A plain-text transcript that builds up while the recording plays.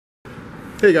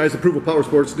Hey guys, Approval Power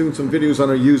Sports doing some videos on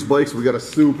our used bikes. We got a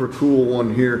super cool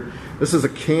one here. This is a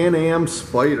Can-Am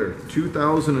Spyder,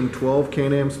 2012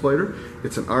 Can-Am Spyder.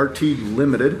 It's an RT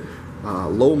Limited,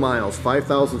 low miles,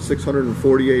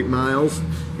 5,648 miles,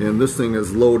 and this thing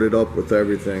is loaded up with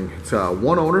everything. It's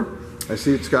one owner. I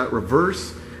see it's got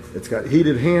reverse, it's got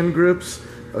heated hand grips,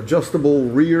 adjustable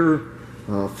rear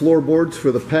floorboards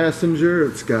for the passenger.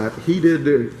 It's got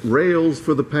heated rails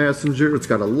for the passenger. It's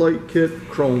got a light kit,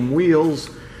 chrome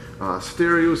wheels,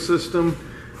 stereo system.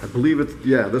 I believe it's,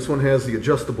 yeah, this one has the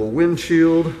adjustable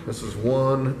windshield. This is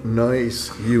one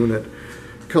nice unit.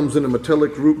 Comes in a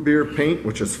metallic root beer paint,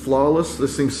 which is flawless.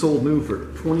 This thing sold new for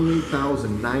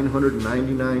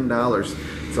 $28,999.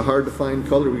 It's a hard to find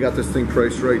color. We got this thing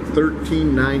priced right,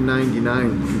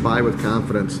 $13,999. Buy with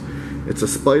confidence. It's a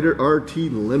Spyder RT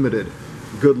Limited.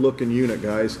 Good looking unit,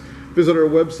 guys. Visit our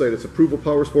website. It's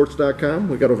approvalpowersports.com.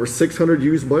 We got over 600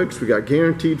 used bikes. We got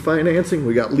guaranteed financing.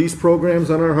 We got lease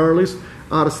programs on our Harleys,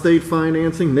 out-of-state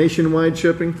financing, nationwide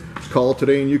shipping. Just call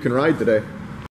today and you can ride today.